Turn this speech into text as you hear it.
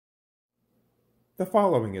The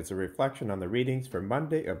following is a reflection on the readings for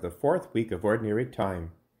Monday of the fourth week of Ordinary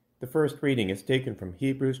Time. The first reading is taken from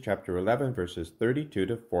Hebrews chapter 11, verses 32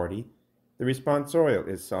 to 40. The responsorial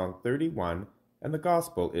is Psalm 31, and the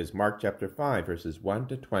Gospel is Mark chapter 5, verses 1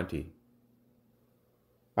 to 20.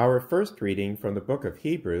 Our first reading from the book of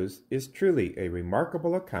Hebrews is truly a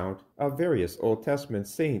remarkable account of various Old Testament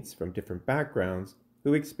saints from different backgrounds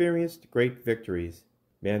who experienced great victories.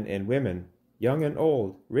 Men and women, young and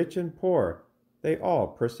old, rich and poor, they all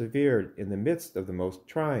persevered in the midst of the most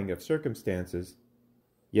trying of circumstances.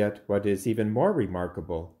 Yet what is even more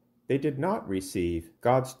remarkable, they did not receive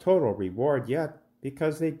God's total reward yet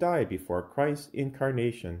because they died before Christ's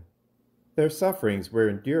incarnation. Their sufferings were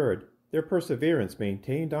endured, their perseverance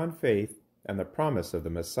maintained on faith and the promise of the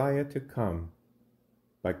Messiah to come.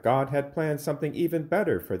 But God had planned something even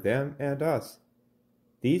better for them and us.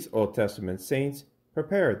 These Old Testament saints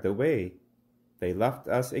prepared the way. They left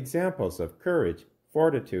us examples of courage,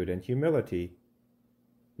 fortitude, and humility.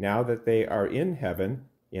 Now that they are in heaven,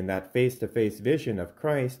 in that face-to-face vision of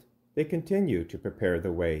Christ, they continue to prepare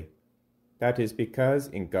the way. That is because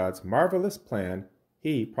in God's marvelous plan,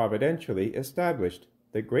 He providentially established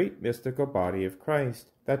the great mystical body of Christ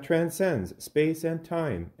that transcends space and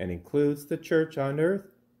time and includes the church on earth,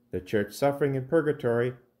 the church suffering in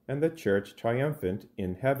purgatory, and the church triumphant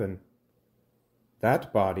in heaven.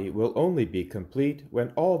 That body will only be complete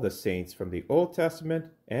when all the saints from the Old Testament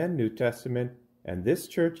and New Testament and this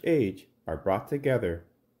church age are brought together.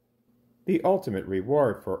 The ultimate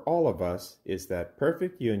reward for all of us is that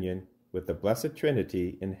perfect union with the Blessed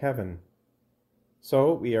Trinity in heaven.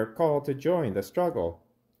 So we are called to join the struggle,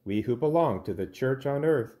 we who belong to the church on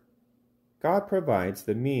earth. God provides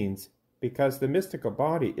the means because the mystical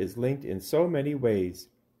body is linked in so many ways.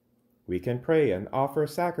 We can pray and offer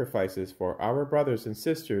sacrifices for our brothers and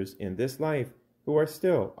sisters in this life who are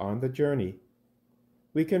still on the journey.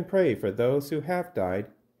 We can pray for those who have died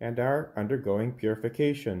and are undergoing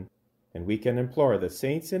purification, and we can implore the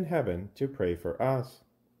saints in heaven to pray for us.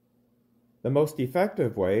 The most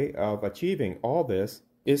effective way of achieving all this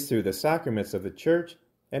is through the sacraments of the Church,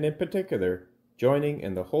 and in particular, joining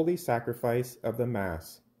in the holy sacrifice of the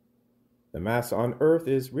Mass. The Mass on earth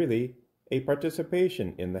is really a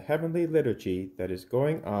participation in the heavenly liturgy that is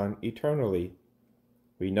going on eternally.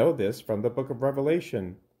 We know this from the book of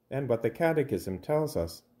Revelation and what the Catechism tells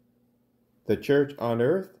us. The Church on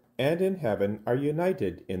earth and in heaven are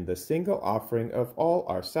united in the single offering of all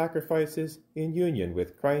our sacrifices in union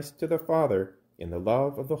with Christ to the Father in the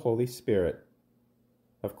love of the Holy Spirit.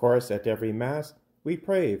 Of course, at every Mass, we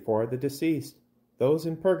pray for the deceased, those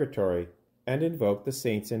in purgatory, and invoke the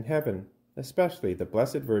saints in heaven, especially the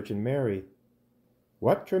Blessed Virgin Mary.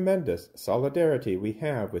 What tremendous solidarity we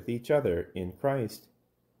have with each other in Christ.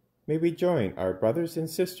 May we join our brothers and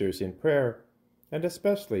sisters in prayer, and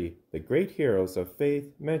especially the great heroes of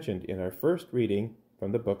faith mentioned in our first reading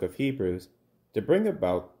from the book of Hebrews, to bring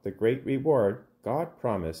about the great reward God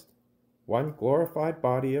promised, one glorified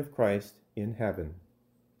body of Christ in heaven.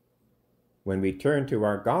 When we turn to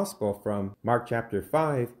our Gospel from Mark chapter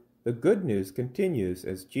 5, the good news continues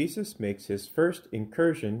as Jesus makes his first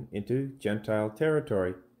incursion into Gentile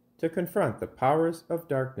territory to confront the powers of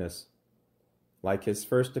darkness. Like his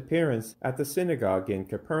first appearance at the synagogue in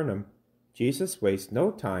Capernaum, Jesus wastes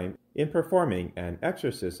no time in performing an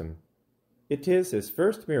exorcism. It is his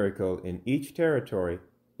first miracle in each territory,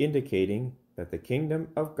 indicating that the kingdom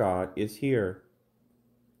of God is here.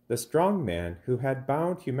 The strong man who had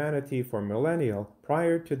bound humanity for millennia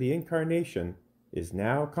prior to the incarnation is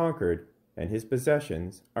now conquered, and his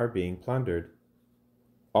possessions are being plundered.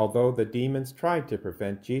 Although the demons tried to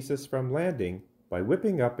prevent Jesus from landing by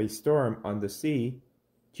whipping up a storm on the sea,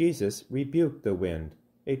 Jesus rebuked the wind,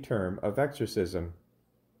 a term of exorcism.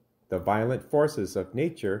 The violent forces of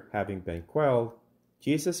nature having been quelled,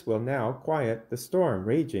 Jesus will now quiet the storm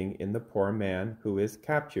raging in the poor man who is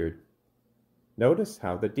captured. Notice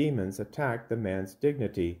how the demons attack the man's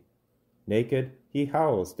dignity. Naked, he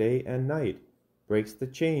howls day and night, breaks the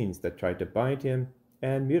chains that tried to bind him,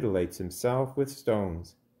 and mutilates himself with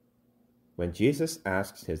stones. When Jesus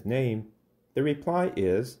asks his name, the reply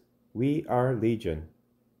is, "We are legion,"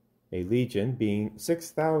 a legion being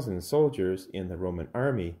 6,000 soldiers in the Roman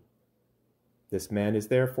army. This man is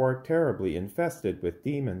therefore terribly infested with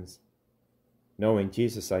demons. Knowing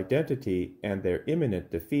Jesus' identity and their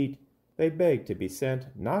imminent defeat, they beg to be sent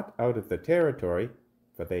not out of the territory,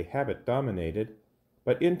 for they have it dominated,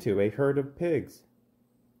 but into a herd of pigs.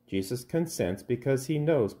 Jesus consents because he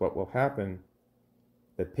knows what will happen.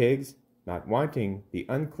 The pigs, not wanting the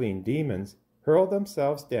unclean demons, hurl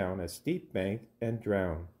themselves down a steep bank and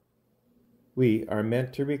drown. We are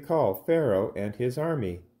meant to recall Pharaoh and his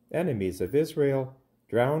army, enemies of Israel,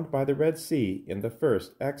 drowned by the Red Sea in the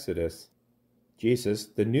first Exodus. Jesus,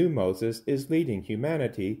 the new Moses, is leading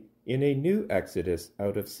humanity in a new exodus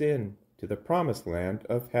out of sin to the promised land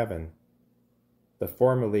of heaven. The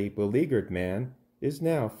formerly beleaguered man is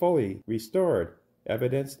now fully restored,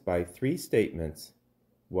 evidenced by 3 statements.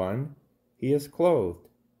 1. He is clothed,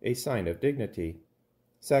 a sign of dignity.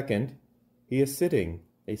 2, he is sitting,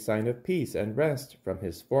 a sign of peace and rest from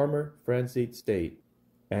his former frenzied state.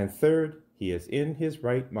 And 3, he is in his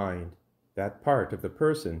right mind, that part of the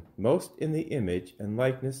person most in the image and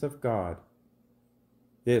likeness of God.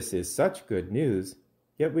 This is such good news,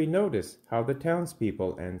 yet we notice how the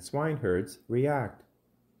townspeople and swineherds react.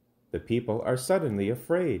 The people are suddenly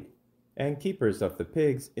afraid, and keepers of the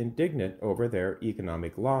pigs indignant over their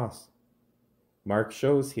economic loss. Mark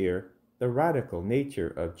shows here the radical nature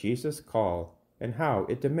of Jesus' call and how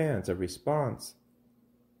it demands a response.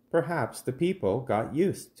 Perhaps the people got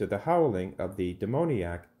used to the howling of the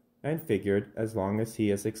demoniac and figured as long as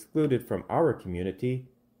he is excluded from our community,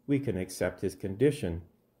 we can accept his condition.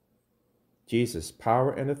 Jesus'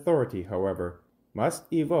 power and authority, however,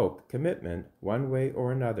 must evoke commitment one way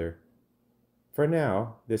or another. For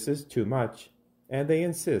now, this is too much, and they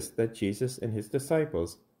insist that Jesus and his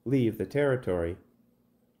disciples leave the territory.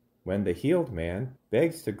 When the healed man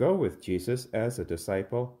begs to go with Jesus as a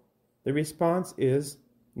disciple, the response is,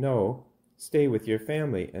 "No, stay with your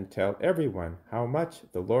family and tell everyone how much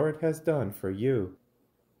the Lord has done for you."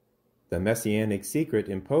 The messianic secret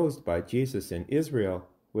imposed by Jesus in Israel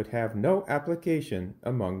would have no application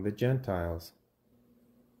among the Gentiles.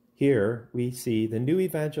 Here we see the new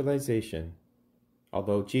evangelization.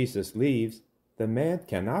 Although Jesus leaves, the man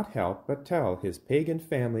cannot help but tell his pagan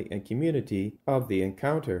family and community of the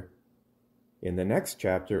encounter. In the next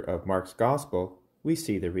chapter of Mark's Gospel, we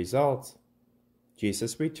see the results.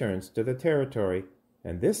 Jesus returns to the territory,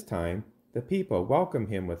 and this time the people welcome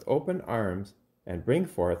him with open arms and bring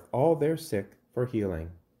forth all their sick for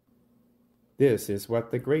healing. This is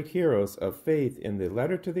what the great heroes of faith in the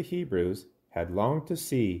letter to the Hebrews had longed to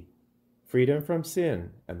see: freedom from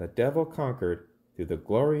sin and the devil conquered through the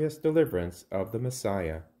glorious deliverance of the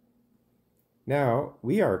Messiah. Now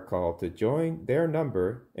we are called to join their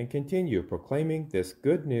number and continue proclaiming this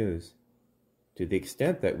good news. To the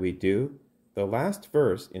extent that we do, the last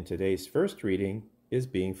verse in today's first reading is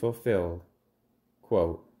being fulfilled.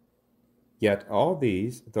 Quote, "Yet all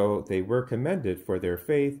these, though they were commended for their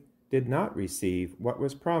faith, did not receive what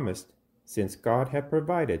was promised, since God had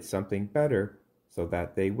provided something better, so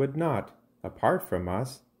that they would not, apart from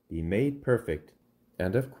us, be made perfect."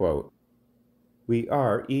 End of quote. We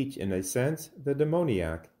are each in a sense the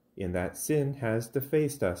demoniac, in that sin has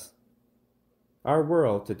defaced us. Our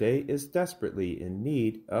world today is desperately in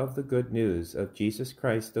need of the good news of Jesus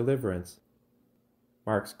Christ's deliverance.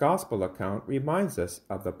 Mark's Gospel account reminds us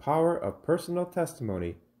of the power of personal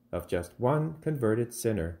testimony of just one converted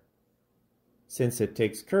sinner. Since it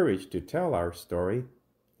takes courage to tell our story,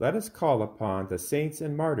 let us call upon the saints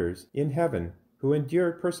and martyrs in heaven who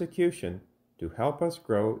endured persecution to help us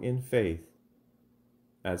grow in faith.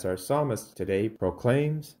 As our psalmist today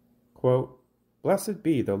proclaims, quote, "Blessed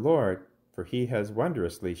be the Lord, for he has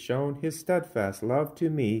wondrously shown his steadfast love to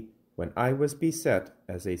me when I was beset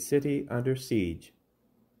as a city under siege.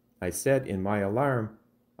 I said in my alarm,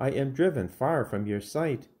 I am driven far from your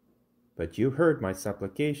sight, but you heard my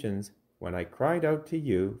supplications when I cried out to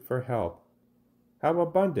you for help. How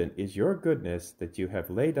abundant is your goodness that you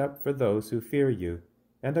have laid up for those who fear you,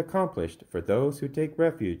 and accomplished for those who take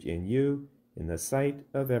refuge in you in the sight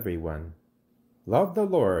of everyone. Love the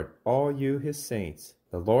Lord, all you his saints.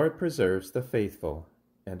 The Lord preserves the faithful."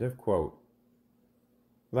 End of quote.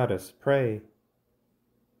 Let us pray.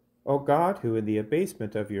 O God, who in the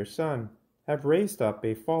abasement of your Son have raised up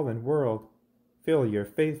a fallen world, fill your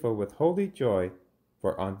faithful with holy joy,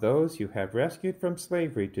 for on those you have rescued from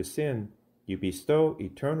slavery to sin, you bestow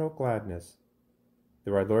eternal gladness.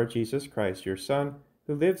 Through our Lord Jesus Christ, your Son,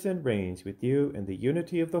 who lives and reigns with you in the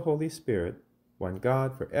unity of the Holy Spirit, one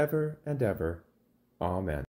God, forever and ever. Amen.